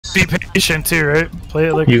Be patient too, right? Play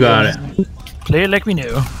it like you got it. Play it like we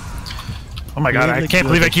knew. Oh my god, I can't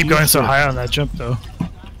believe I keep going so high on that jump though.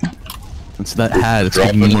 It's that hat. It's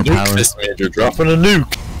giving me more power. You're dropping a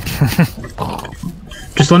nuke.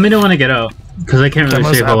 Just let me know when I get out, because I can't really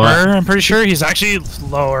save a lot. I'm pretty sure he's actually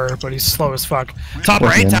lower, but he's slow as fuck. Top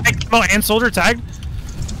right, tag. Oh, and soldier tagged.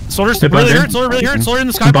 Soldier's really hurt. Soldier really hurt. Soldier in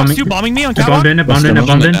the skybox too, bombing me on catwalk. I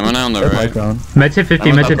bombed in. Right. Med hit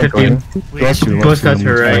 50, med hit 50. Ghost got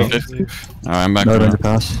to right. Alright, I'm back.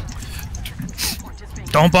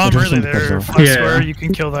 Don't bomb early there. I swear you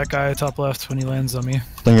can kill that guy top left when he lands on me.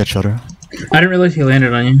 Don't get shutter. I didn't realize he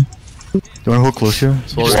landed on you. You wanna hold close here?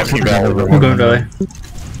 I'm going valley.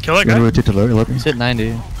 Kill that guy. He's hit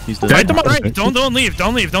 90. He's dead. Fight them all right. Don't leave.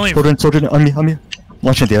 Don't leave. Soldier, on me.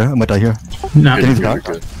 Launch in the air. I might die here. No. Getting the back.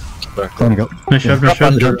 Let me go. Nice shot.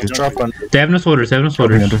 They have no soldiers. I'll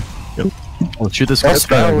shoot this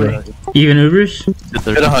guy. Even Ubers?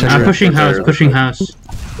 I'm pushing house.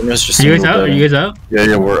 Are you guys out?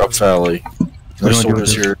 Yeah, we're up valley. There's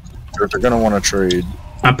soldiers here. They're gonna want to trade.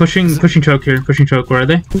 I'm pushing choke here. Where are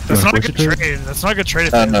they? That's not a good trade. That's not a good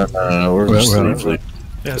trade. No. We're just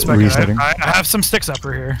yeah, it's I have some sticks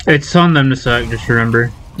upper here. It's on them to suck, just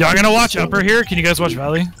remember. Yeah, I'm gonna watch upper here. Can you guys watch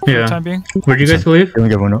valley? For the time being. Where'd you guys leave? Can we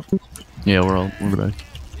get one up? Yeah, we're back.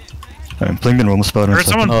 I'm playing the normal spot.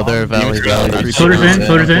 Oh, they're valley. Soldier's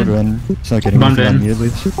in. It's not getting bombed in.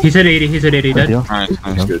 He's at 80, dead.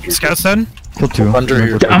 Nice. Scouts dead. Kill 2.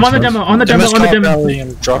 I'm on the demo. Demo's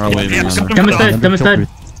dead.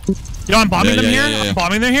 Yo, I'm bombing them here. I'm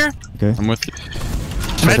bombing them here. Okay. I'm with you.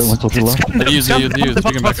 Use. We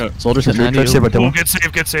can back up. Soldiers at 90. Oh,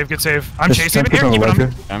 good save. I'm chasing him here. Keep it on me.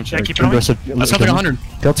 I'm Yeah, keep it on me. Let's go 100.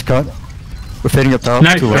 That's cut. We're fading up top.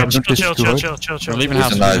 Nice. Chill. We're leaving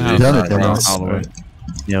house. All the way.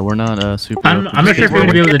 Yeah, we're not super. I'm not sure if we're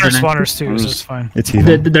gonna be able to do that. Spawners too, so it's fine. It's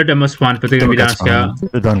even. They're demo spawned, but they're gonna be down scout.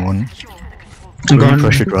 They're done one. I'm going.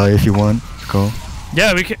 Pressure dry if you want. Go.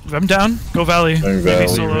 Yeah, we can. I'm down. Go valley.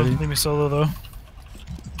 Leave me solo though.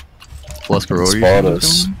 Plus Corrosion.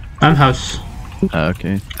 I'm house.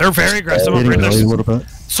 Okay. They're very aggressive.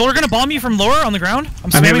 Soldier gonna bomb you from lower on the ground.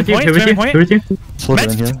 I'm spamming point.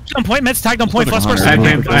 Med's on point. Med's tagged on point. Plus first. I'm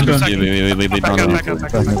going.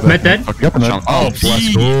 Med dead. Oh,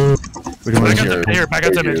 Back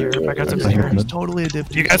out to mid here. Totally a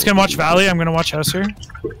dip. You guys can watch valley. I'm gonna watch house here,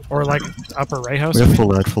 or like upper right house. We have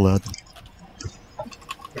full ad.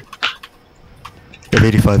 We have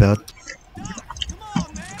 85 out.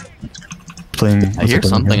 Playing. I hear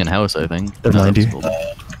something in house. I think. They're 90. Alright,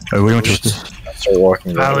 we don't take this. Start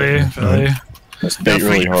walking valley. Let's bait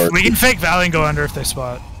really hard. We can fake valley and go under if they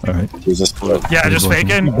spot. Alright. Yeah, just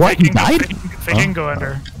faking. What? He died? Faking, go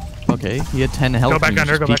under. Okay, he had 10 health. Go back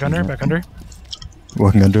under.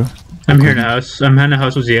 Walking under. I'm here in the house. I'm in the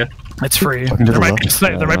house with Zia. It's free. There might be a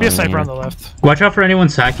sniper on the left. Watch out for anyone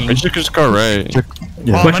sacking. I should just go right.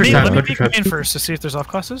 Yeah. Let me peek in first to see if there's off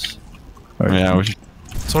classes. Yeah, we should.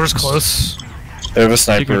 Soldier's close. They have a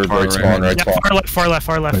sniper right spawn, right spawn. Far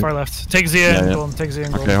left. Take Zia and Golden.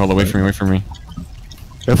 Okay, hold on, wait for me.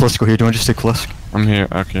 Yeah, Flusk, go here. Do you want to just take Flusk? I'm here,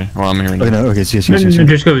 okay. Well, I'm here now. Okay, no, okay, see.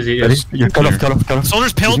 Just go with Zia. You're cut off.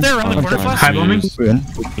 Soldier's pilled there around the corner, Flusk. High bombing. We're in.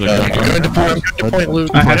 Good point,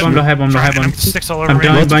 Luke. High bomb. Sticks all over I'm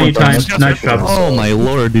me. buying you time. Nice job. Oh my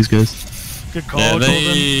lord, these guys. Good call, Yeah,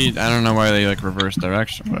 Golden. I don't know why they like reverse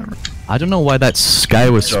direction, whatever. I don't know why that guy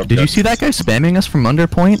was. Did you see that guy spamming us from under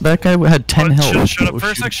point? That guy had 10 health. Shut up for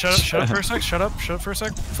a sec. Shut up for a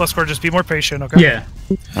sec. Fluskor, just be more patient, okay? Yeah.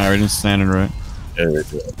 Alright, we didn't stand it right.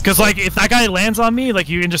 Because like if that guy lands on me, like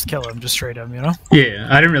you can just kill him, just straight him, you know? Yeah,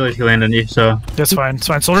 I didn't realize he landed on you, so. That's fine. It's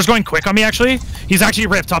fine. Soldier's going quick on me actually. He's actually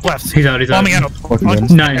ripped top left. He's out. Bombing out.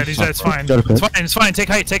 Nice. It's fine. Take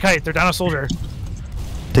height. They're down a soldier.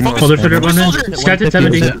 Soldier. Scouts at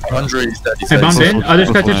 70. I bombed in. Other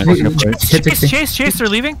scouts hit 60. Chase, they're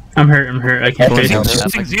leaving. I'm hurt. I can't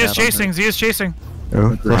chase. Zia's chasing.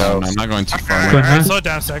 Oh, no, I'm not going too far. Alright, slow it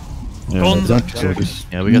down a sec. Golden.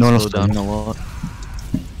 Yeah, we got slowed down a lot.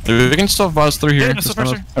 Dude, we can still buzz through here.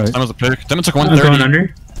 That was a pick. Then it took 130. I'm going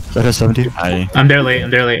under. That has 70. I'm there late.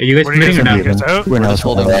 Are you guys committing or not? We're not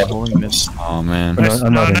holding. Oh man.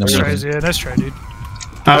 Nice try, Zia. Nice try, dude.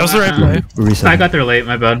 That was the right play. I got there late,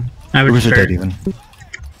 my bad. I was dead even.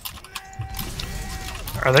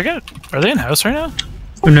 Are they in house right now?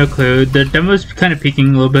 I have no clue. The demo's kind of peeking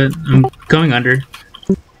a little bit. I'm going under.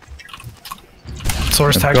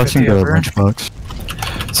 Source tag 50 upper.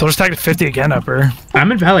 Source tag 50 again upper.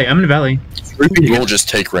 I'm in valley. 3 people just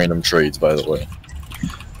take random trades, by the way.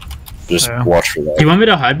 Just watch for that. Do you want me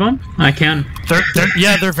to high bomb? I can.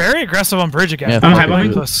 They're very aggressive on bridge again. I'm high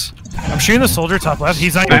bombing. I'm shooting the soldier top left.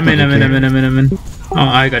 He's not. I'm in. Oh,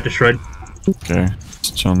 I got destroyed. Okay,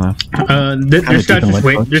 just chill now. There's guys just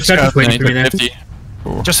waiting. There's guys just waiting for me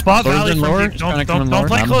there. Just spot valley from lower. deep. Don't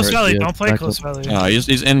play close valley. Don't play close valley. No,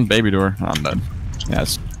 he's in baby door. Oh, I'm dead. Yeah,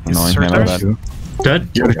 it's annoying. hurt Man, there?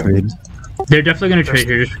 Dead? Trade. They're definitely gonna trade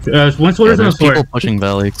here. Just one soldier's on the floor. People pushing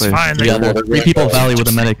valley. Clear. fine, Yeah, they- there's 3 people valley with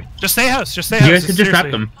a medic. Just stay house. Just stay You house. guys can just trap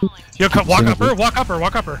them. Yo, walk up her. Walk up her.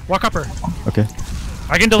 Walk up her. Walk up her. Okay.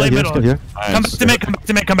 I can delay middle. Here. Come back to mid. Come back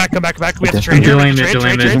to mid. Come back. We have to trade here. Delay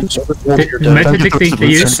Trade. mid. Med to 16 to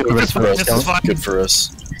use. This is fine. Good for us.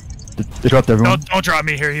 They dropped everyone. Don't drop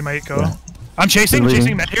me here. He might go. Yeah. I'm chasing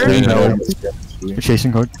med here. You're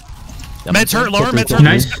chasing hard. Med's hurt lower. Med's hurt.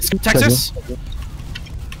 Nice. Texas.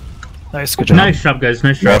 Nice. Good job. Nice job, guys.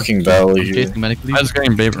 Nice job. Walking valley here. Chasing medic, please. I was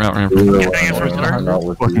getting baby route ramp. I'm not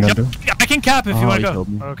with Walking you. under. Yeah, I can cap if you Oh, want he to killed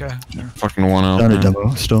me. go. Okay. Fucking 1-0. Down to man.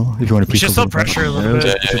 demo still, if you want to We peek should a still little bit. pressure a little Yeah,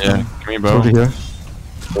 bit. yeah. Give me bow. Over here.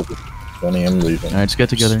 Funny, I'm leaving. Alright, just get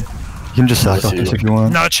together. You can just sack off this if you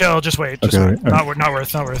want. No, chill. Just wait. Just Okay, wait. alright. Not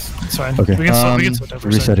worth. It's fine. Okay. We can switch over.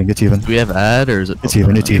 Resetting, it's even. Do we have ad or is it? It's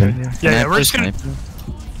even, it's even. Yeah, we're just gonna.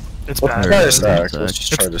 It's Let's bad. try to stack. Let's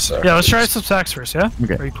just try to stack. Yeah, let's try some sacks first. Yeah.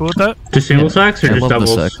 Okay. Are you cool with that? Just single sacks or I just love the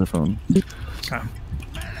doubles? saxophone.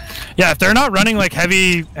 Yeah, if they're not running like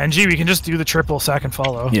heavy NG, we can just do the triple sack and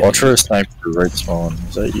follow. Yeah. Watch for a sniper right spawn.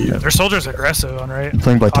 Is that you? Their soldiers aggressive on right. I'm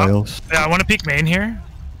playing by tiles. Yeah, I want to peek main here.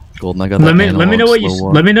 Golden, I got Let that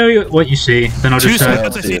me know what you see. Then I'll Two just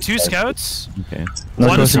scouts. I see 2 scouts. Okay.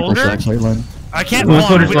 One soldier? Line. I can't. One Hold on.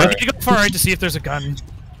 soldier's We left. need to go far right to see if there's a gun.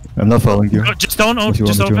 I'm not following you. No, just don't. If you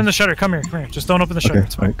Just want me open to. the shutter. Come here. Just don't open the shutter. Okay,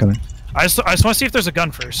 It's fine. alright, coming. I just want to see if there's a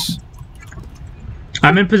gun first.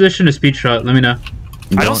 I'm in position to speed shot. Let me know.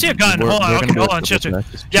 I don't see a gun. Hold on. Okay, hold on. Shit.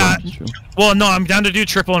 Yeah. Well, no, I'm down to do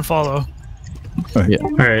triple and follow. Alright.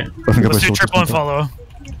 Alright. Let's do triple and follow.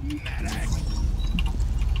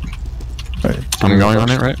 Alright. I'm going on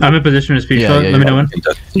it, right? I'm in position to speed Yeah, shot. yeah, Let me yeah. know when.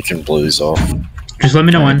 You can blow these off. Just let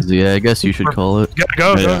me know when. Yeah, I guess you should call it.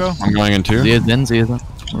 Go. I'm going in 2. Zia's in.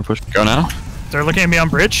 We're pushing. Go now? They're looking at me on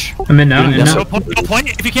bridge. I'm in now. Yeah. So point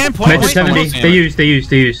if you can. Point. Med to Point. 70. point. They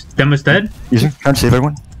used. Demo's dead. Using? Trying to save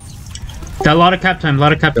everyone? Got a lot of cap time. Go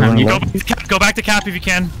Go back to cap if you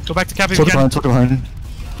can. Go back to cap if you Soldier can. behind.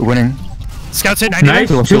 We're winning. Scouts hit 90.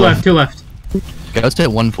 Nice. Two left. Scouts hit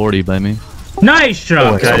 140 by me. Nice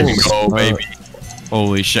job, guys. Oh, baby.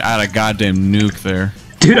 Holy shit, I had a goddamn nuke there.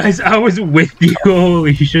 Dude, I was with you.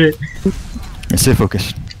 Holy shit. Stay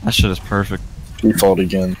focused. That shit is perfect. Default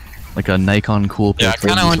again. Like a Nikon cool Yeah, I picture.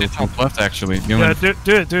 kind of went to top left actually. You Yeah, want do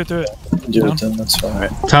it. Do it then, that's fine.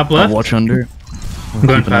 Top I'll left. watch under. I'm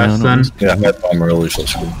going Keep an eye fast on then. it. Yeah, I'm really so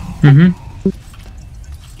screwed.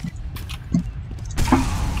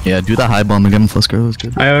 Yeah, do the high bomb again. Let's go. That's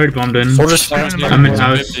good. I already bombed in. Or just fire. I'm in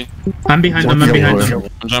house. I'm behind them. I'm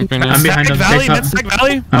jumping in. I'm behind them. Valley, They top. Mid-Stack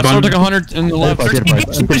Valley. I'm I still bombed. took 100 in the left.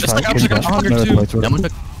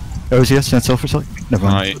 Oh, is he a stand still for a sec? Never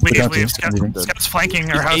mind. Right. We We're down have to- scouts flanking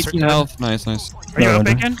our house. 18 health. Nice. Are you No, up,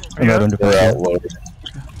 no. Bacon? Are I'm you not up? under They're pressure. outloaded.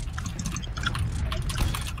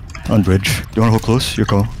 On bridge. Do you want to hold close? Your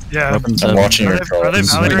call. Yeah. I'm watching Are your they call. Valley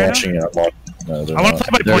I'm right watching it. No, they're I wanna not. play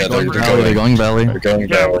by They're- point. they're They're Valley, they're going valley. They're going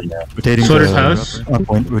valley now. Rotating Soldier's to house. on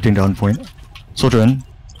point. Rotating down point. Soldier in.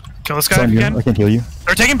 Kill this guy Sign if you you. can. I can heal you.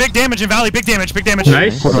 They're taking big damage in Valley. Big damage.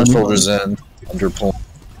 Nice. Hold on. Soldiers in. Under pull.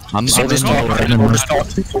 I'm Soldiers in. top.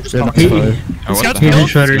 Yeah, He- fire. Scouts He's killed.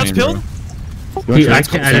 shuttered. Scouts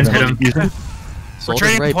killed. I didn't hit him. Soldier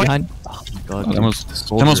trading right point. behind. Oh my god.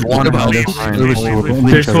 Almost one Behind health. us. Fine. There was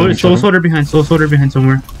soul- There's soul soldier behind. Soul soldier behind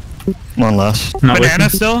somewhere. I'm on last. Not with Banana me.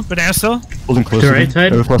 still. Holding close. To to right me.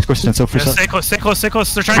 side? Flash go stand still for a Yeah, sec. stay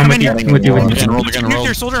close. They're trying to I'm come with in you. here. With you. Rolled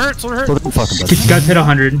again. Soldier hurt. Soldier fucking dead. Scouts hit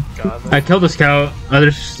 100. I killed the scout.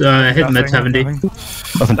 Others hit med 70. Nothing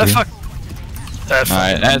That to fuck. That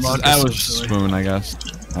Alright, fucking that Marcus was silly. spoon, I guess.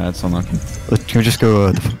 That's unlucky. Can we just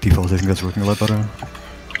go default? I think that's working a lot better.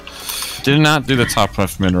 Did not do the top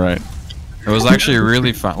left mid right. It was actually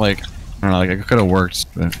really fun. Like, I don't know, like it could have worked,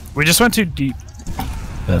 but We just went too deep.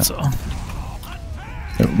 That's all.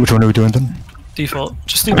 Which one are we doing then? Default.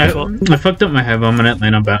 Just do default. I fucked up my head bomb and it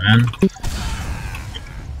landed on Batman.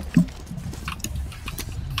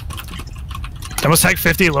 Almost tag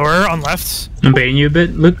 50 lower on left. I'm baiting you a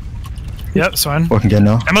bit. Look. Yep, it's fine. Walking again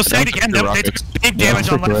now. Almost tagged again. They took big damage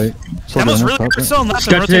on left. Right. Almost in, really top hurt still on left.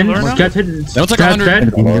 Scouts Rotate in. lower now. Scouts hit. Don't take Scouts 100. dead. I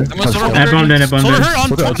bombed in. Soldier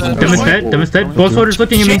hurt on top. Demon's dead. Both soldiers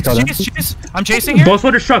looking at me. Chase. I'm chasing here. Both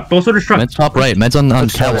soldiers struck. Med's top right. Med's on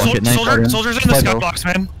catwalk at night. Soldier's in the scout box,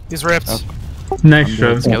 man. He's ripped. Nice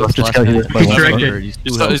job. Scout's Just left got hand. hit by He's one. directed. He's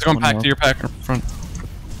he's going back to your pack in front.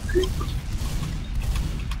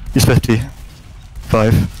 He's 50.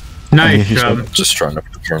 5. Nice he's job. Just trying to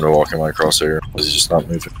prepare him to walk in my crosshair because he's just not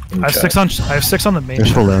moving. I have 6 on the main.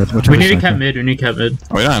 There's full ad. We need a cat mid. We need a cat mid.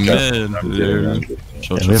 Oh yeah, mid. Yeah,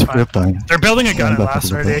 we have time. They're building a gun at I'm back last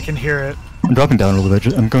a little already. I bit. can hear it. I'm dropping down a little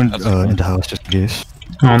bit. I'm going into house just in case.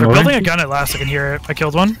 On They're the building way. a gun at last. I can hear it. I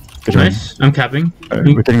killed one. Good job. Nice. I'm capping.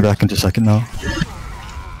 Alright, we're getting back into second now.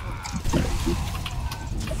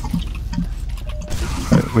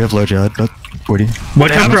 Alright, we have large ad, not 40. Watch They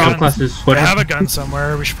out have for a all gun. classes. They Watch have out. a gun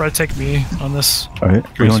somewhere. We should probably take me on this. Alright,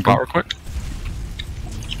 Can we spot real quick?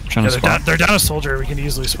 Trying Yeah, to spot. they're down a soldier. We can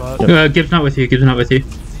easily spot. Gibbs not with you. Gibbs not with you.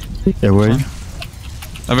 Yeah, where are you?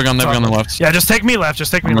 They've got on the left. Yeah, just take me left.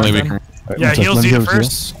 Just take me I'm really left. weak. Then. Alright, Yeah, one sec, heal let me Z heal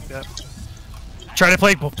first. Yeah. Try to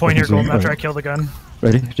play point here, golden after I kill the gun.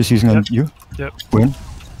 Ready? Just using on you? Yep. Win.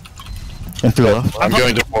 And through the left. I'm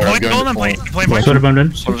going to point. I'm Point going golden. to Play point. point. Soda bombed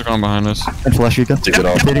in. Soldiers going behind us. And flash you again. Take it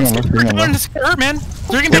off. Hitting on left, hitting on left. Hurt, man.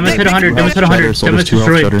 They're gonna Demon's hit 100. Demon's hit 100. Demon's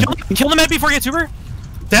destroyed. Kill the med before he gets Uber.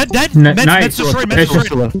 Dead. Nice. Nice. Destroyed. Med It's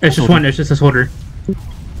destroyed. just, it's just one. It's just a soldier.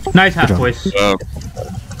 Nice half, boys.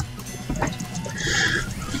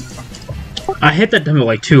 I hit that demo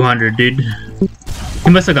like 200, dude. He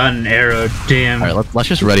must have gotten an arrow. Damn. Alright, let's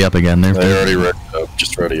just ready up again. They're already ready up.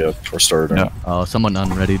 Just ready up. We're starting. Yeah. Oh, someone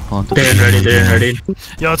unreadied Pontus. They're ready. They're ready.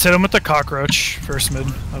 Yo, let's hit him with the cockroach first mid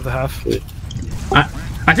of the half.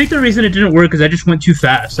 I think the reason it didn't work is I just went too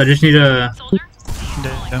fast. I just need a.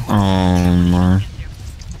 Yeah. Oh my.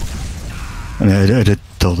 I mean, I did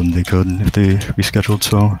tell them they could if they rescheduled,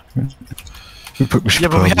 so. We should Yeah,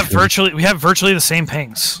 but we probably- have virtually the same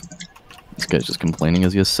pings. This guy's just complaining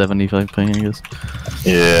as he has 75 ping, I guess.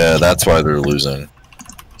 Yeah, that's why they're losing.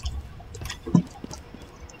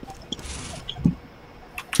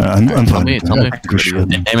 I'm Tell fine. me- tell I me think if we you're should.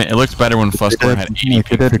 ready. Damn it, it looks better when Fusco had 80 Like,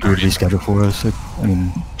 they did a good reschedule for us. I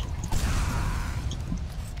mean,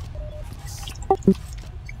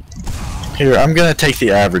 Here, I'm gonna take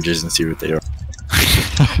the averages and see what they are.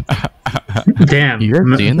 Damn.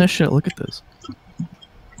 You're seeing this shit? Look at this.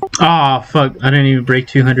 Oh fuck! I didn't even break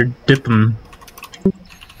 200. Dip him.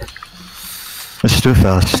 let's do it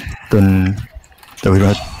fast. Then we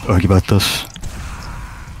don't have to argue about this.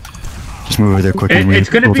 Just move over there quick. and It's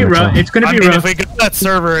gonna be rough. It's gonna I be mean, rough. if we go to that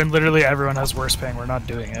server and literally everyone has worse ping, we're not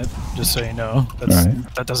doing it. Just so you know,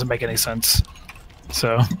 that doesn't make any sense.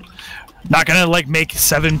 So, not gonna like make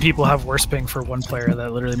 7 people have worse ping for one player.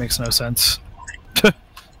 That literally makes no sense.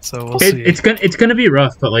 So we'll see. It's gonna be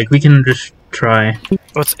rough, but like we can just try.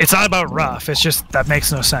 Well, it's not about rough. It's just that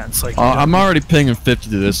makes no sense. Like I'm already pinging 50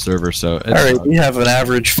 to this server, so it's Alright, we have an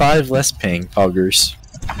average 5 less ping, poggers.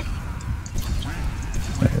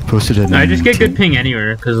 Posted it. I just get good ping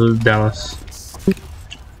anywhere because of Dallas.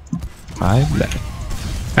 I bet.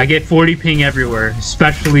 I get 40 ping everywhere,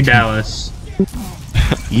 especially Dallas.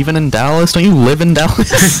 Even in Dallas? Don't you live in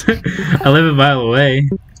Dallas? I live a mile away.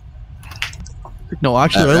 No,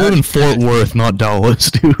 actually, I live in Fort Worth, not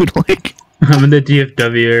Dallas, dude. Like, I'm in the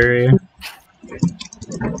DFW area.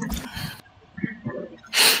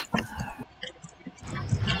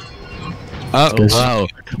 Oh, wow.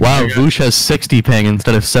 Wow, Voosh has 60 ping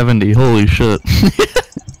instead of 70. Holy shit.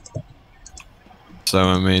 so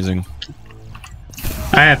amazing.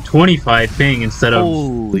 I have 25 ping instead of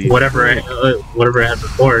Holy whatever I had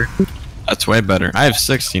before. That's way better. I have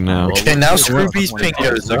 60 now. Okay, now Scrooby's ping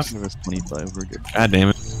goes up. 25, we're good. God damn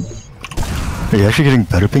it. Are you actually getting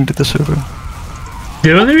better ping to the server?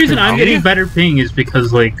 The only reason I'm getting better ping is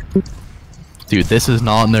because like Dude, this is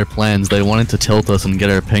not in their plans. They wanted to tilt us and get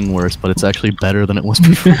our ping worse, but it's actually better than it was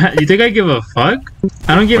before. you think I give a fuck?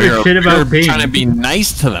 I don't give a shit about You're ping. trying to be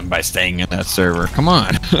nice to them by staying in that server. Come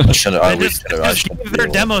on. I shouldn't. I They wish just gave their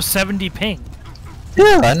demo 70 ping.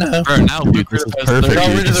 Yeah, I know. Bro, now Dude, Lucrative this is has perfect, Got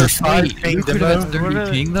dude. rid of their This is 5 ping Lucrative demo. has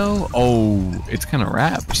 30 ping though? Oh, it's kind of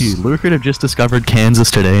raps. Dude, Lucrative just discovered Kansas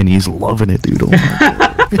today, and he's loving it, dude. Oh my God.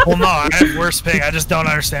 Well, no, I have worse ping. I just don't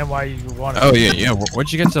understand why you want it. Oh yeah.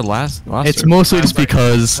 What'd you get to last It's server? mostly just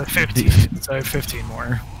because 15. So I have 15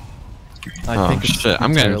 more. Oh, I think it's shit,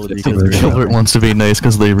 I'm gonna- entirely because Gilbert wants to be nice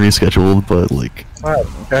because they rescheduled, but like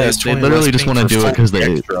they literally just want to do it because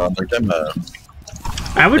they.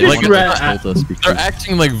 I would Like, just told us They're because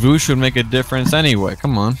acting like Voosh would make a difference anyway.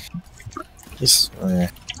 Come on.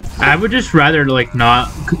 I would just rather like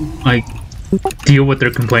not like deal with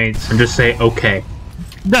their complaints and just say okay.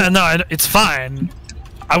 No, it's fine.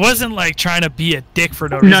 I wasn't like trying to be a dick for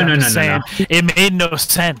no reason. I'm just saying it made no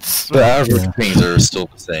sense. The average pings are still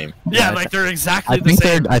the same. Yeah, like they're exactly I the think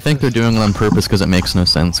same. I think they're doing it on purpose because it makes no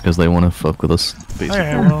sense because they want to fuck with us. Basically.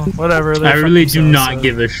 Okay, well, whatever. I really do not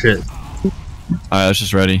give a shit. Alright, let's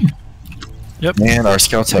just ready. Yep. Man, our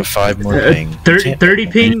scouts have 5 more ping. 30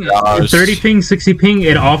 ping, 30 ping, 60 ping.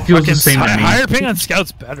 It all feels the same to me. Higher ping on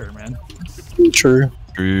scouts better, man. True.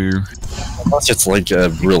 True. Unless it's like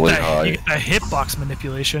really high. A hitbox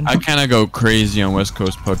manipulation. I kind of go crazy on West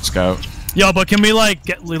Coast Puck Scout. Yo, but can we like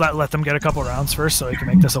let them get a couple rounds first so we can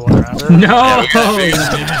make this a 1-rounder? No,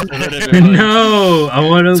 no, I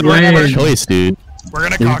want to win. Choice, dude. We're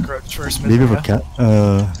gonna cockroach first. Maybe we can.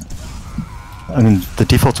 I mean, the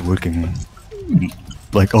default's working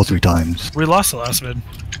like all 3 times. We lost the last mid.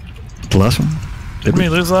 The last one? Didn't we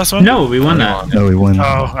lose the last one? No, we won that. No, we won. Oh,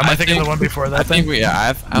 am I thinking of the one before that? I think we,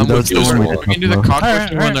 yeah, I'm That's with you. the one we We can do the talked about.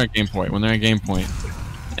 cockroach Alright. when they're at game point. When they're at game point.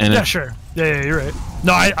 And Yeah, sure. Yeah, you're right.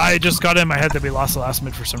 No, I just got it in my head that we lost the last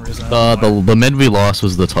mid for some reason. The mid we lost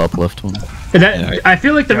was the top left one. I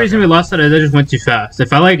feel like the reason we lost that is I just went too fast.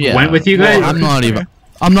 If I went with you guys, Well,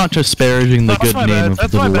 I'm not disparaging the good name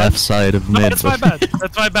of the left side of mid. That's my bad.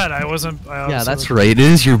 That's my bad. I wasn't. Yeah, that's right. It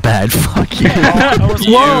is your bad. Fuck you.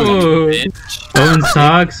 Whoa! Owen's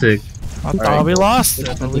toxic. I thought we lost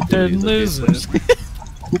it, but we didn't lose it.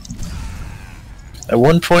 At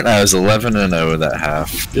one point, I was 11-0 that half.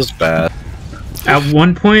 Feels bad. At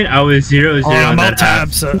one point, I was 0-0 I'm on all that half.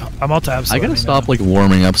 tabs. I'm all tabs. I gotta stop like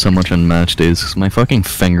warming up so much on match days because my fucking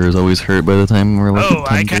fingers always hurt by the time we're like. Oh,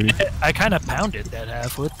 I kind of pounded that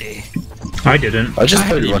half with the I didn't. I just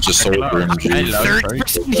played a bunch of Solar MG.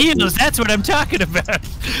 30% heals. That's what I'm talking about.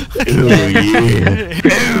 Oh yeah.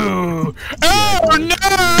 Ew. Oh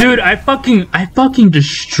no! Dude, I fucking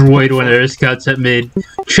destroyed one of their scouts at mid.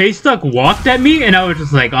 Chase Duck walked at me, and I was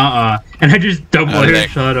just like, and I just double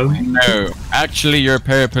headshot him. No, actually, you're a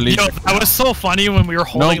paraplegic. Yo, that was so funny when we were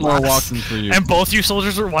holding No more last, walking for you. and both you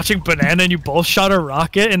soldiers were watching Banana, and you both shot a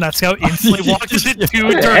rocket, and that scout instantly walked into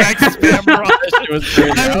 2 direct spam rockets.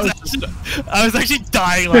 I was actually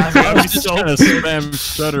dying laughing. I was so trying to spam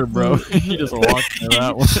shutter, bro. He just walked into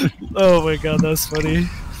that one. Oh my god, that's funny.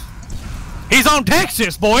 He's on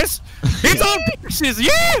Texas, boys. He's on Texas.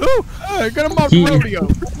 Yahoo! Hey, get him on rodeo.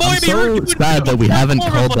 I'm so sad that we haven't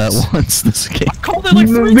called that once this game. I called it like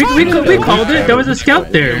 3 times. We called it. There was a scout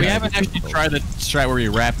We there. haven't actually tried the strat where we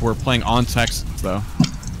wrap. We're playing on Texas though.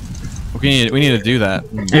 We need to do that.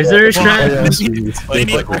 Is there a strat? They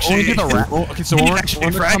need When we do the wrap. Okay, so They need when actually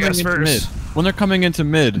they're frag coming us into first. mid, when they're coming into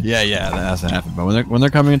mid, yeah, that hasn't happened. But when they're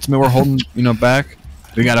coming into mid, we're holding back.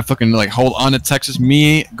 We gotta fucking like hold on to Texas.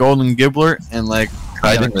 Me, Golden Gibbler, and like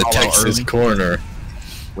Hiding the Texas corner.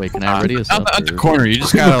 Wait, can I ready us not up? at the corner. You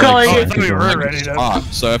just gotta Calling like, it. I thought we were ready to. spot.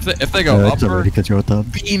 So if they go It's upper, already because you're at top.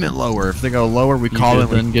 beam it lower. If they go lower, we You call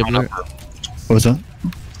good it then, like Gibbler? What was that?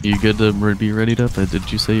 You good to be readied up?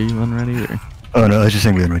 Did you say you unready or? Oh no, I was just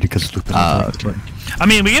saying we weren't ready because it's looping. Okay. I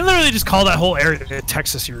mean, we can literally just call that whole area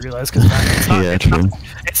Texas. You realize because Yeah, true.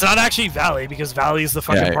 it's not actually Valley because Valley is the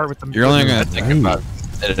fucking part with the. You're only gonna think about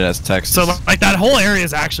it as Texas. So like that whole area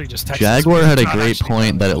is actually just Texas. Jaguar had a It's not great actually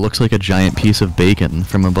point that Valley. it looks like a giant piece of bacon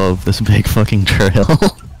from above this big fucking trail.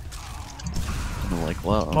 I'm like,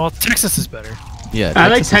 wow. Well, Texas is better. Yeah, I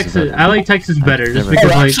like is Texas. better. I like Texas better just never-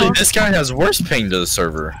 because Oh, like. actually, this guy has worse ping to the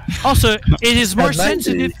server. Also, it is more At 90.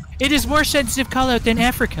 sensitive. It is more sensitive call out than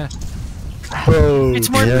Africa. Oh, It's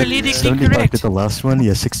more politically 75 correct. did the last one.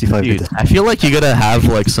 Yeah, 65 did Dude, the I feel like you gotta have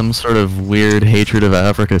like some sort of weird hatred of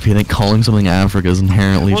Africa if you think calling something Africa is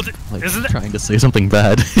inherently Well, like isn't it- trying to say something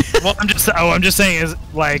bad. Well, I'm just saying is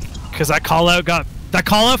like because that call out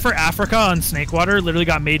for Africa on Snakewater literally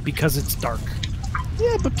got made because it's dark.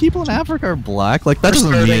 Yeah, but people in Africa are black. Like that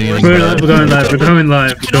doesn't mean anything. We're bad. going live. We're going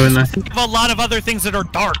live. We're going live. Think of a lot of other things that are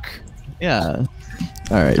dark. Yeah.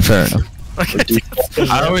 All right, fair enough.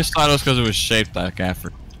 I always thought it was because it was shaped like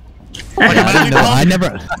Africa. Like, I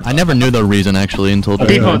never knew the reason actually until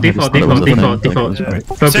Default. I just thought it was a thing.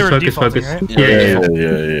 Focus. Say we're Focus. defaulting, Focus.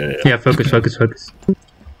 right? Yeah. Focus.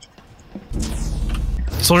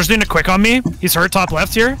 Soldier's doing a quick on me. He's hurt top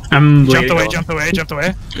left here. I'm Jumped waiting.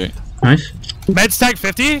 away. Okay. Nice. Med's tag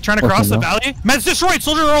 50, trying to cross the valley. Med's destroyed.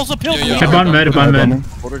 Soldier rolls a pill. Yeah. Head on med.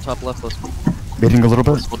 Shoulder top left, left. Waiting a little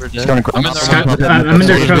bit. Shoulder He's dead. going I'm in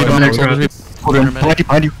their truck.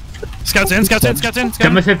 behind you. Scouts in.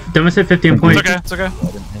 That must hit 15 points. It's okay.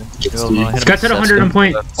 Scouts at 100 on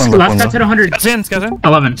point. Last Scouts at 100. Scouts in.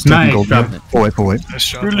 11. Nice job. Forward. Nice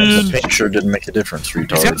job. The ping sure didn't make a difference, These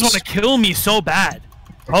guys want to retards. kill me so bad.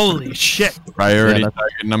 Holy shit. Priority Yeah,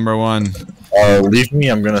 target number 1. Leave me,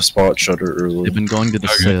 I'm gonna spot shutter early. They've been going to the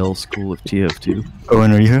Okay. sales school of TF2.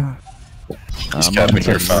 Owen, are you here? He's I'm capping not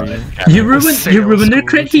here sure. fine. You ruined their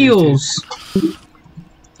crit heals. We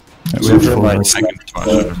have Soldier four. like Second spot.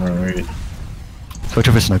 right. Switch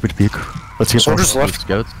over sniper to peek. Let's get Soldier's left.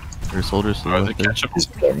 Scouts. There's soldiers still out there. He's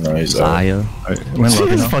nice. Zaya. Went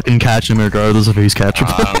lobby now. Fucking catch him regardless if he's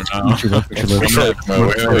catchable. I don't know. She left, she left.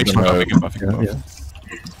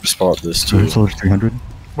 Spot this Two too. soldiers 300.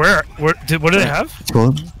 What do they have? Let's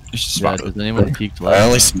go. Yeah, does anyone peek I left?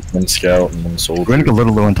 only see one scout and one We're soldier. running a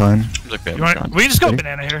little low on time. We can just go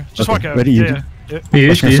banana here. Just Okay, walk out. ready, Yeah.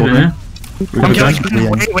 Use Soldier. banana. We're I'm going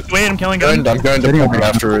killing. to Wait, I'm killing I'm gun. going to Getting pump over.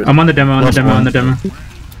 after it. I'm on the demo, on the demo.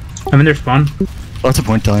 I'm in their spawn. Lots of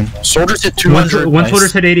point time. Soldiers hit 200. One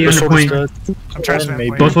soldier's hit 80 on the point. I'm trying to spam Maybe.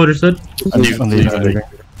 point. Both soldiers dead. On the elevator.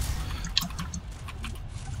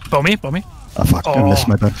 Bow me. Oh fuck, I missed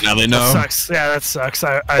my bad. Now they That know. sucks. Yeah, that sucks.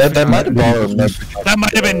 That might have borrowed. That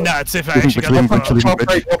might have been nuts if I actually Leaving got bridge, the leaving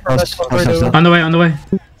bridge. House, house. On the way.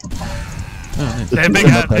 They have big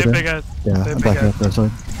head. They have big head. Yeah, They have I'm big back head. up there,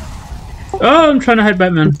 sorry. Oh, I'm trying to hide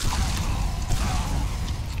Batman.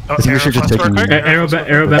 Oh, I think we should just take him. Arrow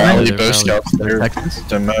Batman. Valley, both scouts there. Texans?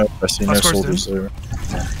 Them out. I see no Of course, soldiers there.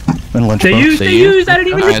 And lunch They box. used. I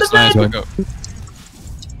didn't even hit Nice, the nice. bed. Go.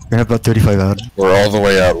 We have about 35 out. We're all the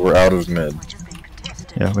way out. We're out of mid.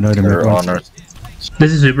 Yeah, we're not in They're mid. on our.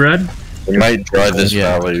 This is super red. We might dry this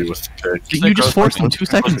Yeah. valley with the pick. You just forced him 2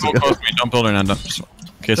 seconds ago. Don't build her now.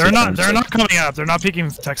 They're not coming up. They're not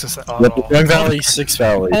peeking Texas at all. One valley, 6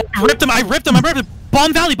 valley. Oh, I ripped him.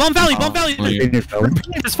 Bomb Valley.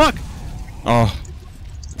 As fuck. Oh.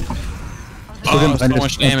 Oh, so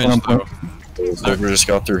much damage. Though. Soldier just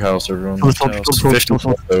got through house. Everyone. Close, left close, house. close, 50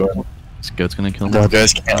 close, though. This goat's gonna kill You me.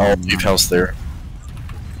 guys can't all leave house there.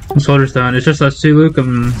 Soldiers down. It's just us two, Luke.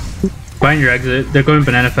 Find your exit. They're going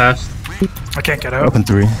banana fast. I can't get out. Open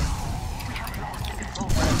 3.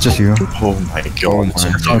 It's just you. Oh my god.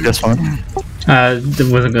 Oh, that's fine.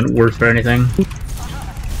 It wasn't gonna work for anything.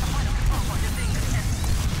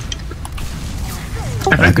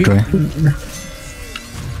 I could try.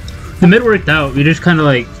 The mid worked out. We just kind of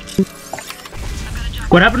like.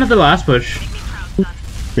 What happened at the last push?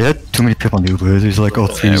 We had too many people on the Uber. There's like all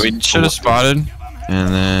 3. Yeah, we should have spotted,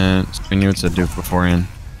 and then we knew what to do beforehand.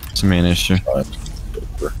 It's a main issue.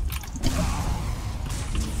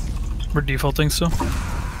 We're defaulting still.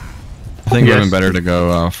 I think Yes. it would have been better to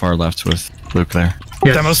go far left with Luke there.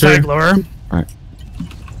 Yes, Demo sir. stack lower.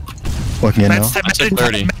 Walking in now.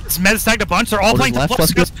 Med stacked a bunch. They're all playing left,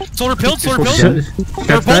 left. let's Soldier pilled. They're Scott's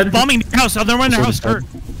both dead. bombing the house. Other one in their house. Hurt.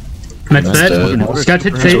 Med's That's dead. dead. Scott's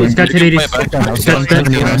hit 80. Scott's hit 80. Scott's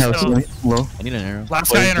dead. Low. I need an arrow.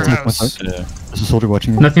 Last guy in our house. Yeah. There's a soldier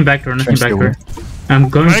watching you. Nothing back door. Nothing back door. I'm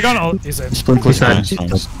going. I got all. He's in. Split close Beside.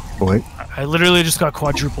 to Oh wait. I literally just got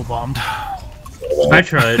quadruple bombed. I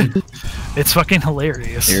tried. It's fucking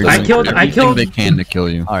hilarious. I killed- Everything they can to kill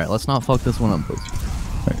you. Alright, let's not fuck this one up, boys.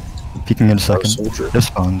 Peeking in a second. Soldier. There's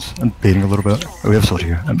spawns. I'm baiting a little bit. Oh, we have a soldier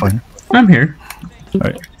here. I'm fine. I'm here.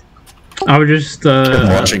 Alright. I was just I'm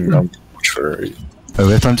watching them for Oh,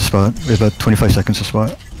 we have time to spot. We have about 25 seconds to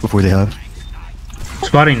spot before they have.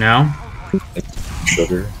 spotting now.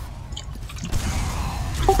 sugar.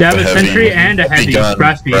 They have a sentry and a heavy gun,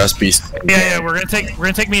 brass beast. brass beast. Yeah, we're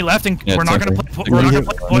gonna take me left, and Yeah, we're not it's gonna okay. play. We're not gonna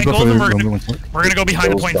play point gold, and we're gonna Yeah, go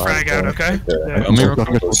behind the point frag out. Okay. Yeah. I'm here.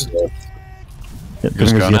 getting a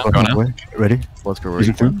go now, vehicle go on now. the way. Ready? Let's go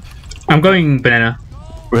Using right. 2. I'm going banana.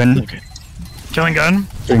 We're in. Killing gun.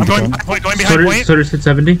 Getting I'm going gun. behind point. Going behind point. Sorter's hit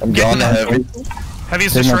 70. I'm gone to heavy. Heavy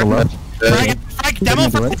is Hitting on the destroyed. left. Frag demo. Hitting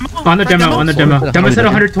on the Frag right. demo. On the frag demo, on the demo. Demo's at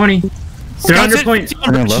 120. They're Scouts under hit, point. Scouts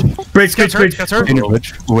Hitting on left. Bridge, Scouts bridge, hurt. bridge. Scouts hurt. Hitting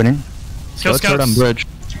bridge. We're winning. Kill Let's start on scouts. bridge.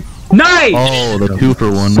 Nice! Oh, the 2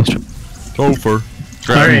 for 1. Over.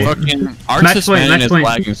 Alright. Fucking our Match point, suspension match is point.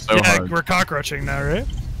 lagging so Yeah, hard. we're cockroaching now, right?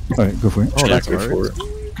 Alright, go for it. Oh, Yeah, that's go hard. for it.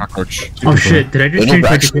 Cockroach. Oh shit, did I just It'll change my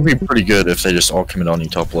actually be pretty good if they just all come in on you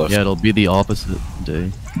top left. Yeah, it'll be the opposite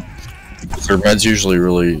day. Their med's usually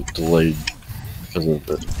really delayed because of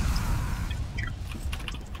it.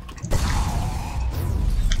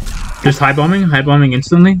 Just high bombing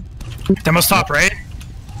instantly? Demo's top right.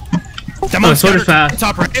 Oh, Demo's Soldier's fast.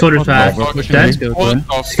 top right. Soldier's fast. Dead? What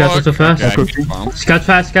the Scouts fuck? so fast. Okay, bomb. Scouts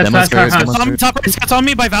fast, Scouts Demo's fast, hard fast, house. Demo's Top right. Scouts on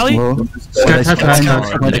me by Valley. Low. Scouts has fast.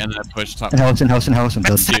 And that push top. In house, in house, in house. I'm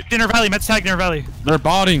dead. Med's tagged inner Valley. Med's tagged inner Valley. They're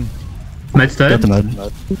botting. Med's Got dead. the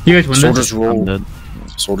med. You guys win Soldiers this? I'm roll. dead.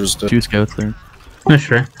 Soldiers dead. 2 scouts there. Not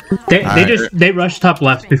sure. They rushed top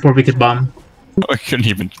left before we could bomb. I couldn't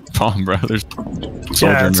even bomb, bro. There's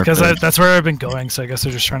Yeah, it's because that's where I've been going. So I guess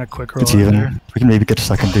they're just trying to quick roll It's out even. there. We can maybe get a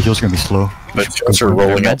second. The heals are gonna be slow. But scouts are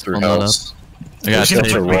rolling out Med's through on the house. I got We can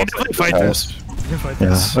Scouts are we rolling can definitely through fight house. this. We can fight Yeah,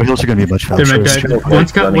 this. our heals are gonna be much They're faster. med dead. One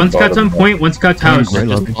scout's on point, one scout's house. Right,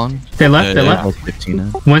 lobby. On. They left, they Yeah, left. 15 now.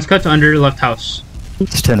 One scout's under left house.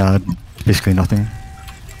 It's 10 odd. Basically nothing.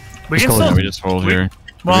 We can Let's still. we just hold here.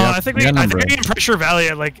 Well, I think we number. can pressure Valley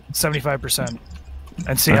at like 75%,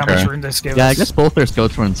 and see how much room this gives Yeah, us. I guess both their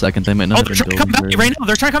scouts were in second. They might not Oh, have they're been trying to come building Valley right now.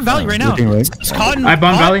 They're trying to come Valley right now. Looking right. It's Cotton. I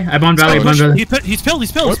bomb Valley. I bomb Valley. I bomb Valley. He's pilled.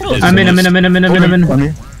 I'm in. On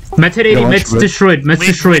me. Met's hit 80. Yeah, Met's watch, destroyed. Met's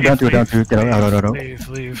destroyed. Down two. Get out.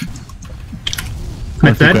 Leave.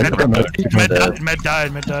 Met's dead. Med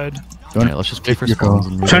died. Alright, let's just wait for Your call.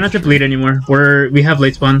 spawns. Try not to bleed anymore. We have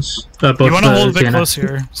late spawns. Both You want to hold a bit Sienna. close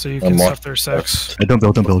here, so you can stuff their 6. Don't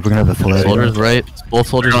build. We're gonna have a full Soldiers right. Both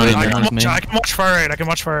soldiers right. I Behind me. can watch far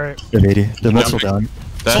right. They have 80. The missile down.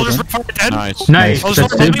 Soldiers far right dead. Nice. Nice. Oh,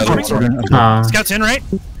 That's soldiers it. Scouts in right.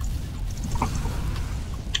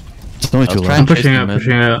 It's only I too was low. I'm trying to pushing chase out. them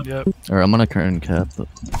Pushing mid. out. Yep. Or I'm gonna current cap. But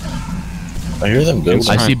I hear them building.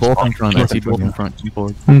 I see both in front. Come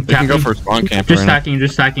forward. I'm They can go capping. for a spawn camp Just right now. stacking.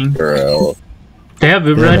 Just stacking. They're out. They have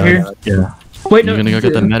Uber right here. Yeah. Wait, You're no. gonna go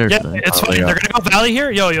get the med or Yeah, something. it's Oh, fine. yeah. They're gonna go Valley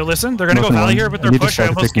here. Yo, listen. They're gonna go Nothing Valley wrong. here with I their need to push. try I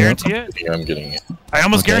to almost pick me up. guarantee it. Yeah, I'm getting it. I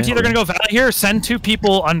almost Okay. guarantee they're gonna go Valley here. Send 2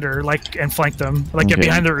 people under, like, and flank them. Like, get Okay.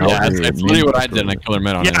 behind the Yeah, real. that's literally what I did, and I killed their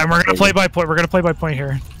mid on it. Yeah, and we're gonna play by point. We're gonna play by point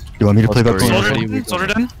here. You want me to play back? Let's go. Soldier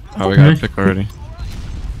done. Oh, we got a pick already.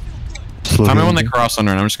 Slow Tell me when down. they cross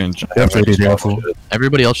under, and I'm just gonna jump. They have 80. They have full.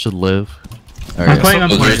 Everybody else should live. I'm playing on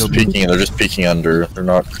They're point. just peeking. They're just peeking under. They're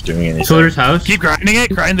not doing anything. Soldier's house. Keep grinding it.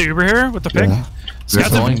 Grind the Uber here with the pick. Yeah. They're Scouts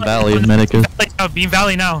going Valley. Medic is. Beam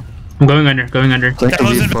Valley now. I'm going under. Going under. Flank That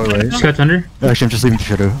was the in- far right. Scouts under. Actually, I'm just leaving the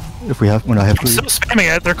shadow. If we have, when I have I'm to. still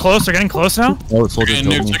spamming it. They're close. They're getting close now. Oh, soldiers Getting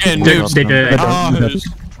building. nuked, getting They- nuked. they did. Ah,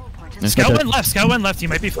 Scout went left. Scout went left. He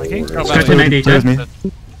might be flanking. Go Scouts Valley. in 90. There's me.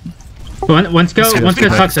 One scout. One scout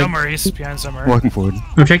toxic. Somewhere. He's behind somewhere. Walking forward.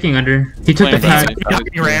 I'm checking under. He took the Playing tag. Valley.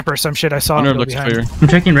 He's ramp or some shit. I saw Under him go looks behind. clear. I'm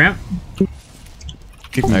checking ramp.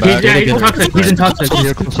 Kicking Back. back. Yeah, he's in toxic. He's in toxic.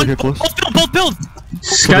 Here, close. Here, close. Both build.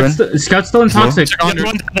 Scout's still in toxic.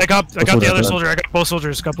 I got the soldier, other dead. soldier. I got both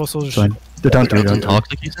soldiers. Got both soldiers. Fine. They're down 3. Down 3.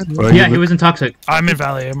 Toxic, you said? Alright, Yeah, you he look- was in toxic. I'm in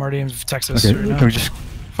Valley. I'm already in Texas. Okay, Right now. can we just...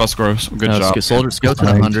 First gross. Good No, job. soldier scouts at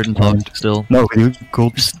 100 and toxic still. No, can you go...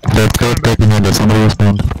 Let's go back behind us. Somebody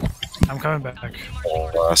respond. I'm coming back.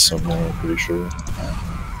 Last somewhere, I'm pretty sure.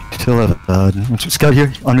 Still have Scout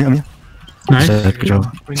here. On me. Nice. Good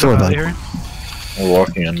job. We can Still go have Valley that. here. We're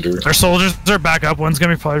walking under. Their soldiers are back up. One's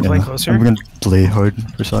gonna be probably playing close I'm here. gonna delay hard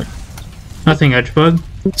for a sec. Nothing edge bug.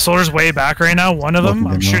 Soldiers way back right now. One of them. Walking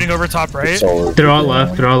I'm in now. shooting over top right. Soldier. They're all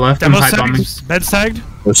left. They're all left. I'm Demo high bombing. tagged. Meds tagged.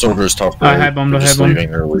 The soldier's top I right. high bombed, They're I just high bombed.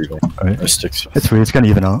 leaving or leaving. Alright. I sticks. It's weird. It's gonna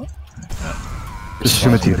even out. Just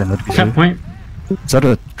assume it's even. That'd be Cap fair. point. Is that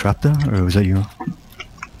a trap there, or was that you?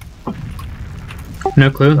 No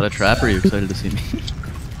Is clue. that a trap or are you excited to see me?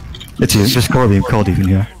 It's you. Just called even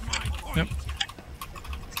here.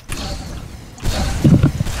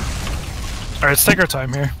 All right, let's take our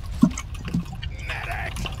time here.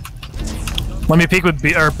 Let me peek with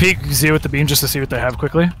peek Z with the beam just to see what they have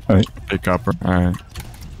quickly. Big copper. Alright.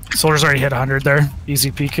 Soldiers already hit 100 there.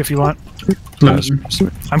 Easy peek if you want. Let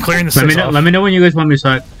I'm clearing the let me 6 know. off. Let me know when you guys want me to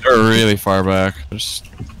suck. They're really far back. Just...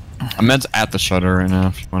 Ahmed's at the shutter right now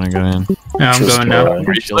if you want to get in. Yeah, I'm Just going now.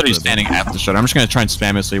 go. He's literally standing at the shutter. I'm just going to try and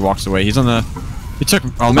spam it so he walks away. He's on the... He took...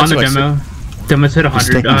 Oh, On Ahmed's the like demo. Demo's hit 100.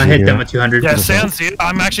 sticking I hit here. demo 200. Yeah, stay on Z.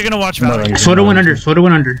 I'm actually gonna watch Valley. No, Soda went under. Soda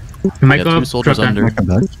went under. He might Yeah, go two up. soldiers Drop down. under. Come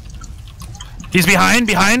back. He's behind,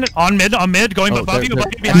 on mid, going Oh, above you, they're-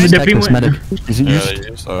 above you, And behind. the beam went. Is it Yeah, you? they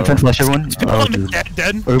use, I'm trying to flash everyone. Oh, Dead, dude.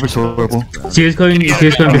 dead. Over's horrible. See who's going. See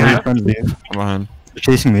who's going I'm behind. trying to leave. I'm behind. They're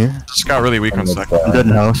chasing me. Just got really weak on second. I'm dead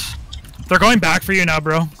in house. They're going back for you now,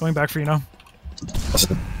 bro. Going back for you now. That's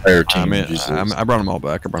the entire I team. mean, Jesus. I brought them all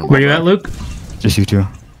back. Where you at, Luke? Just you two.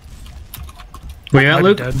 Where you at, Might be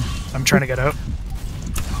Luke? dead. I'm trying to get out.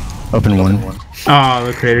 Up in one. Oh,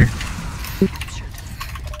 the crater.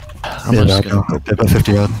 Yeah, back now. They're about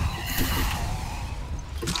 50 out.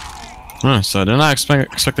 Huh, so I did not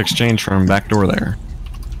expect exchange from backdoor there.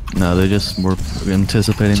 No, they just were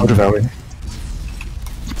anticipating. Soldier Valley.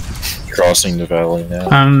 Crossing the valley now.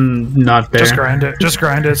 I'm not there. Just grind it. Just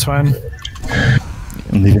grind it. It's fine.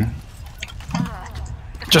 I'm leaving.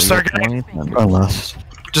 Just start getting. Oh, last.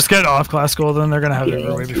 Just get off class gold, then they're gonna have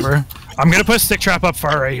it way before. I'm gonna put stick trap up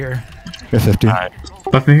far right here. You're 50. Alright.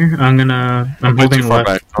 Buff me here. I'm Way holding too far left.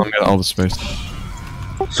 back. I don't get all the space.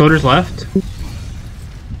 Soldiers left.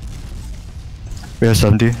 We have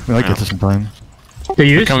 70. We might get this in time. They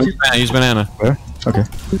used. Come use banana. Where? Okay.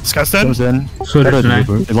 Scott's dead. Comes in. Soldiers tonight.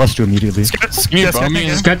 They lost you immediately. Scott's Give me a Scott's bone, dead.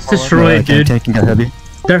 man. Scott's destroyed, dude. Tanking got heavy.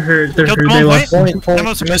 They're hurt. They're Killed hurt. them They all,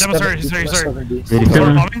 lost. Demo's hurt. He's hurt. 80 Kill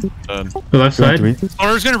him. Bombing. The left Down side. 3.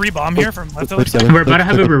 Soldiers gonna rebomb here from left. Play together. We're about to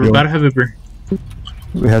have Uber. We're about to have Uber.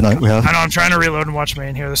 We have 9. We have. I know. I'm trying to reload and watch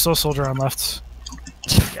main here. There's still a soldier on left.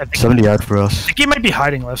 think 70 out for us. he might be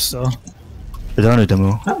hiding left still. They're on a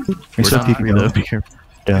demo. We're still peeking though. out. Be careful.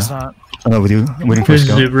 Yeah. He's not. I'm not with you. I'm waiting for a There's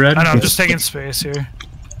scout. Zuber red. I know, I'm just taking space here.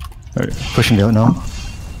 Alright, pushing out now.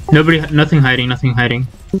 Nothing hiding, nothing hiding.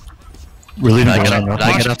 We're leaving Did I down get now. a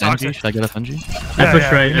Talk Fungi? to- Should I get a Fungi? I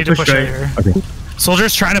pushed right, we I need to pushed push right. here. Okay.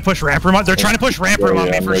 Soldiers trying to push ramp room on. They're trying to push ramp room on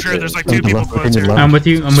me for sure. There's like 2 people close here. I'm with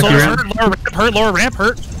you, Soldiers Ram. hurt, lower ramp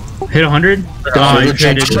hurt. Hit 100. Oh, you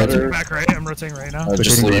traded. I'm rotating back right. I'm rotating right now.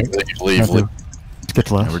 Just leave. Let's get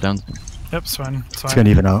to Yeah, left. we're down. Yep, it's fine. It's It's fine. gonna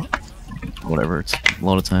even out. Whatever. It's a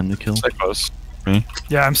lot of time to kill. Stay close.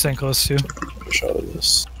 Yeah, I'm staying close too. Shot of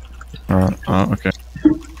this. Okay.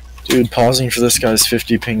 Dude, pausing for this guy's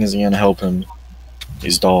 50 ping isn't gonna help him.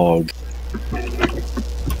 He's dog.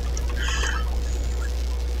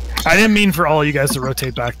 I didn't mean for all you guys to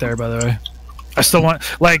rotate back there, by the way. I still want,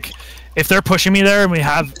 like, if they're pushing me there and we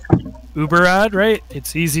have Uber ad, right?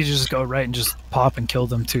 It's easy to just go right and just pop and kill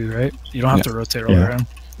them too, right? You don't have to rotate all around.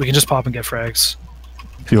 We can just pop and get frags.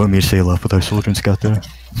 If you want me to stay left with our soldier and scout there.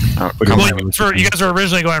 Come Well, on. you guys were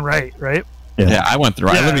originally going right, right? Yeah, I went through.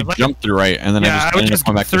 I Yeah, literally like- jumped through right, and then Yeah, I I would just just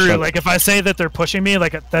come go back to through. shut. Like, if I say that they're pushing me,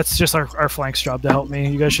 like, that's just our flanks job to help me.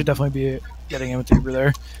 You guys should definitely be getting in with the Uber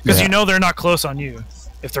there. Because Yeah. you know they're not close on you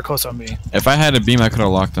if they're close on me. If I had a beam, I could have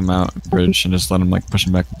locked them out bridge and just let them like push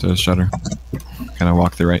them back into the shutter. Kind of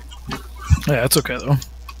walk through right. Yeah, it's okay, though.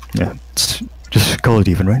 Yeah, it's just call it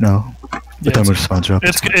even right now. The Yeah, timer spawns up.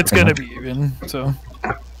 it's gonna be even, so.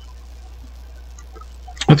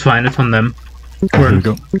 It's fine, it's on them. Here we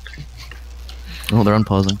go. Oh, they're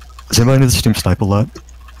unpausing. Does anybody know the stream snipe a lot?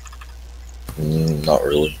 Not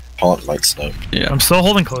really. Pont might snipe. Yeah. I'm still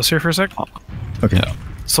holding close here for a sec. Okay. Yeah.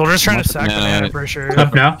 Soldiers trying to sack the man, Yeah. I'm pretty sure.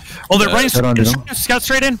 Up now. Oh, they're Yeah, running Scout on, you know. scout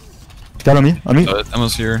straight in. Scout on me. On me.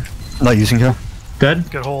 Emma's here. I'm not using her. Good.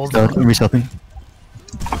 Good hold. Scout. I'm restopping.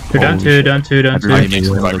 They're down two, down two, down two. Everybody Makes makes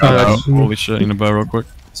me like, it. that's- holy shit! I need a bow real quick.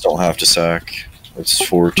 Just don't have to sack. It's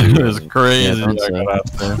 4-2. It's crazy. Yeah, don't I say. got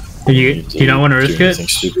out there. You don't want to risk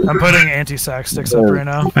it? I'm putting anti-sack sticks up right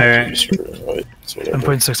now. Alright. I'm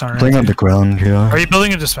putting 600. Playing on the ground here. Are you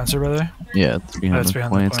building a dispenser, brother? Yeah, it's behind That's the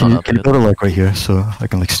behind the point. It's point. not Can you, up can you yet. build a like right here so I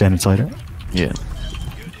can like stand inside it? Yeah.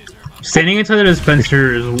 Standing inside the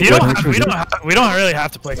dispenser is We what? we don't really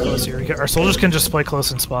have to play close here. Our soldiers can just play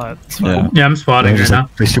close in spot. It's fine. Yeah. Yeah, I'm spotting right just now.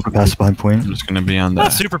 like play super passive behind point. I'm just gonna be on Not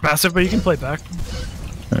that. super passive, but you can play back.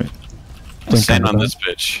 Stand on this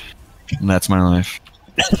bitch. And that's my life.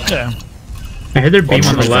 Yeah. I heard their beam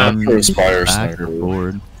on the Watch left. my First fire Back or sniper.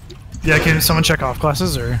 forward. Yeah, can someone check off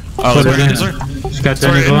classes or? Oh, Sorry, there's Sorry. Scout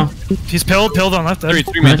Sorry, down as well. He's pilled on left. three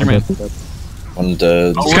man, 3 man. I'm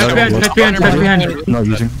dead. Oh, Scout behind, scout behind, scout behind. I'm not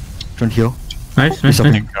using. Trying to heal. Nice, nice,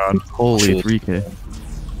 Something. nice. God. Holy 3k.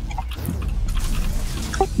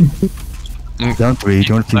 Down 3. Do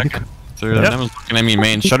you want to peek? Through Yep. that was looking at me,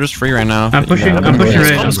 main. Shutter's free right now. I'm pushing, Yeah, I'm pushing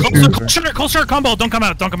yeah. right. Close shot combo. Don't come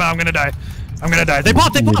out. I'm gonna die. They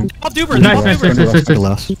popped Uber. Nice, nice, nice, nice, nice, The nice.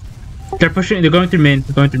 last. They're pushing, they're going through main.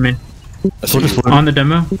 Soldier floating. On the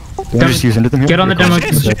demo. Don't just use into them here. Get on the demo.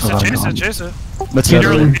 Chase it. Let's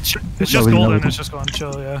It's just golden. It's just going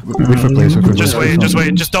chill. Yeah. wait for plays. Just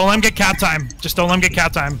wait. Just don't let him get cap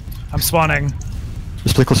time. I'm spawning.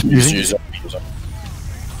 Just play close. Use Using. use it.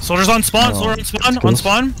 Soldiers on spawn. On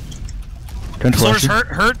spawn. Trying to Soldiers flash.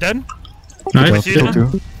 hurt. Dead. Nice. Kill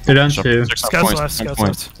two. They're down two. Scouts left. They're Scout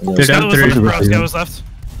down was three. left, bro. Scout was left.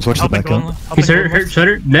 Let's watch the Helping back golden. up. He's hurt,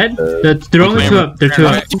 Shutter. Dead? They're only two up. They're two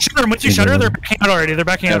up. Shutter, once you shutter, they're backing out already.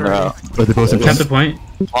 But they're both in Cap front. the point.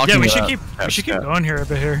 Yeah, we should keep going here a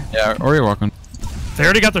bit here. Yeah, or you're walking. They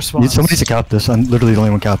already got their spawns. Somebody needs to cap this. I'm literally the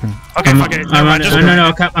only one capping. Okay, fuck it. Never mind,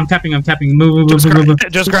 No, I'm capping. Move.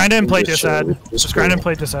 Just grind it and play disad. Just grind and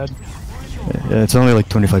play disad. Yeah, it's only like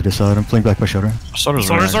 25 this side. I'm playing back by shutter. Shutter's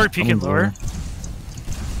Soldiers right. are peeking lower.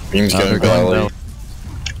 Beam's they're gonna going valley. down.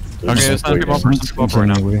 Okay, it's not people up right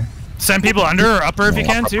now. Anyway. Send people under or upper if you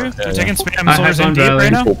can too. You're taking spam. I Soldiers have in one deep valley.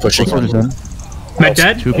 right now. People pushing Soldiers on. in. Am I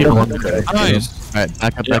dead? 2 people. Okay. Nice. Alright,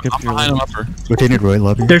 back up Yeah, here. I'm behind him upper. Rotating right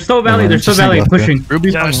lobby. They're still valley. They're still Just valley. left, Pushing.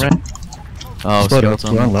 Ruby's Yeah, on so- red. Oh, Split Scout's up.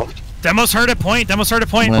 on We're on red. left. Demos hurt at point.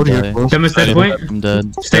 I'm Over gonna here, die. close. Demon's dead point. I'm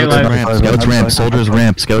dead. Stay Scouts alive. ramp. Scouts ramp. Soldiers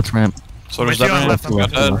ramp. Scouts ramp. Soldiers With you on dead. left, I'm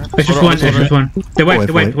Got dead. dead. It's just one. It's just one. They wipe.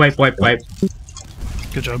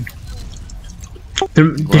 Good job.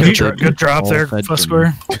 Did you? Good drop there, fed plus for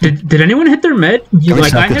me. square. Did anyone hit their med?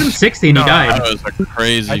 Like I hit him 60 and he No, died. That was a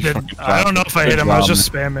crazy I did. fucking I don't know if I hit him. I was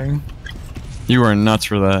just spamming. You were nuts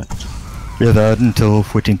for that. Yeah, that until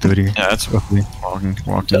 14:30. Yeah, that's roughly. walking.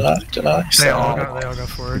 Did I? They all got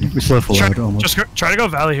forward. We still have full out almost. Just try to go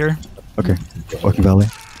valley here. Okay. Walking valley.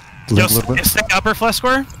 A Just little bit. stay upper flesh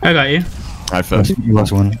square. I got you. I fell. You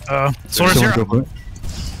lost one. Soldiers here. Go for it.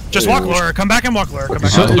 Just walk lower. Come back and walk lower. Come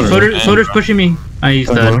back. Soldier's pushing me. He's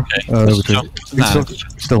dead.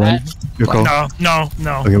 Still in. You're cool. No.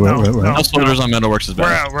 Okay, we're No soldiers on Metalworks is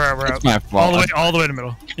bad. We're out. It's my fault. All the way to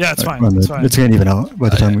middle. Yeah, it's fine. It's It's fine. It's getting even out by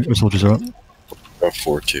the time our soldiers are up.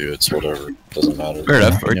 F4-2, it's whatever. Doesn't matter. Fair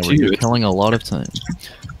enough. Yeah, we're killing a lot of time.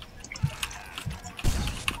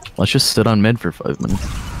 Let's just sit on mid for 5 minutes.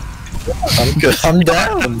 I'm good. I'm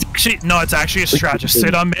down. Actually, no, it's actually a strat. Just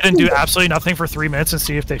sit on mid and do absolutely nothing for 3 minutes and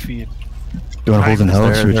see if they feed. Do you want to hold in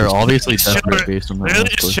hell? They're obviously Just chill, desperate based on literally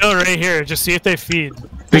that. just chill right here. Just see if they feed.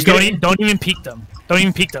 Just don't even peek them. Don't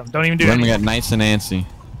even peek them. Don't even do Then we anything. got Knights and Nancy.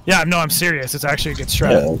 Yeah, no, I'm serious. It's actually a good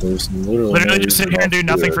strat. Yeah, there's literally no Just sit here and do reason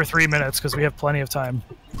not to nothing do for it. 3 minutes because we have plenty of time.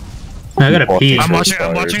 I gotta pee. I'm First watching fire,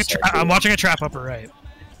 I'm watching a trap upper right.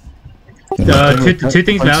 Two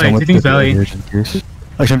things valley. Two things valley. Actually,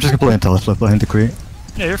 I'm just gonna play until it's left behind the crate.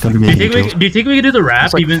 Yeah, you're Don't fine. give me Do any kills. you think we can do the wrap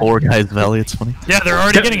It's like even? 4 guys valley, it's funny. Yeah, they're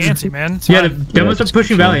already getting antsy, man. It's Yeah, the fine. demos are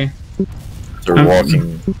pushing valley. They're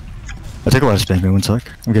walking. I take a lot of spam, man. 1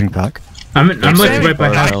 sec. I'm getting back. I'm like Spamming- right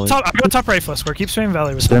behind. Valley. I go top right, Fliss. Keep spamming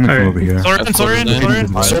valley with Spamming from Alright. over here. Soldier in.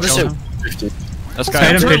 Soldiers hit 50. That's Sky guy.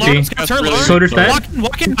 him 50. Scouts hurt lower. Soldier's dead.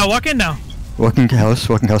 Walk in now. Walking house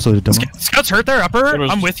loaded demo. Scouts hurt there, upper. Soldiers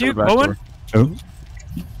I'm with to you, the back Owen. door. Oh,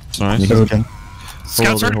 That's nice. go again.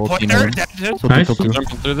 Scouts hurt, whole point team there. in. Dead. Nice. Kill 2.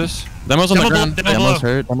 Jumping through this. Demo's on the Demo ground. below. Demo's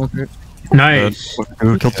hurt, demo's hurt. Nice.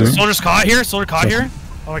 Kill 2. Soldier's caught here. Soldier caught here.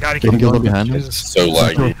 Oh my god, he Getting killed killed me. behind us. Jesus. So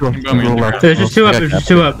laggy. There's just two up. There's just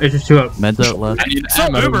two up. There's just two up. Med's out left. I need It's still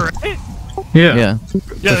ammo. Uber, right? Yeah. Yeah.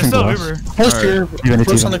 Yeah, it's still glass. Uber. Post here. You need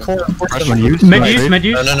Push to- on the corner. Push on When the you use Med use. Med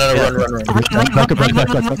use. No, run.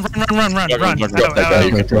 Run.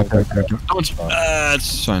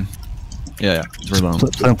 It's fine. Yeah. It's really long.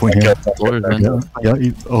 Plan point here. Soldiers in.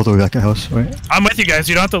 Yeah, all the way back at house, right? I'm with you guys.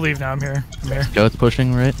 You don't have to leave now. I'm here. Scouts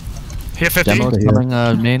pushing right. Hit 50. Demo's here.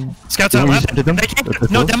 coming main. Scouts out Demo left. used them? They can't- They're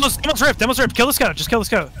No, close? Demo's ripped. Demo's ripped. Kill the scout. Just kill the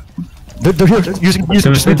scout. They're here. Using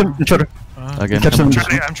just hit them. Try to Again. catch them.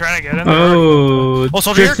 I'm trying to get in. Oh. Oh,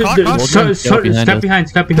 soldier here. Caught. Step behind.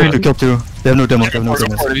 Step behind. Kill 2. They have no demo. They have no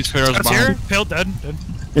demo. Scouts here. Pilled. Dead.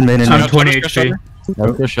 In main and I'm main. 20 HP.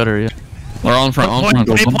 Go shutter, yeah. We're on front. On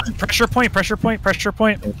front. Pressure point.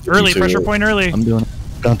 Early. Pressure point early. I'm doing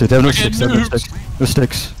it. Down 2. They have no sticks. They have no sticks. No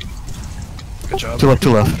sticks. Good job.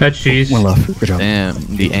 2 left. That's cheese. 1 left. Good job.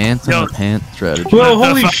 Damn, the ants Yo. and the pants strategy. Whoa,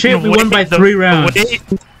 holy shit, we won by 3 rounds.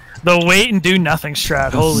 The wait and do nothing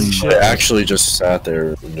strat. Holy They shit. actually just sat there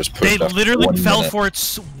and just pushed They up literally 1 fell minute. for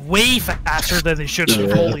it way faster than they should have.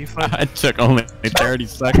 Yeah. Holy fuck. I took only 30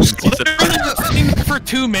 seconds. Literally sitting there for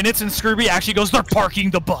 2 minutes and Scrooby actually goes, they're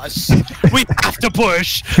parking the bus. We have to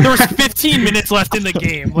push. There was 15 minutes left in the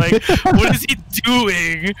game. Like, what is he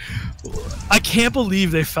doing? I can't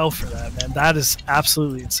believe they fell for that, man. That is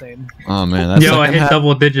absolutely insane. Oh man, that's Yo, I hit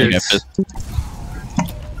double digits.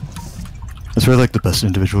 It's really like the best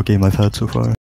individual game I've had so far.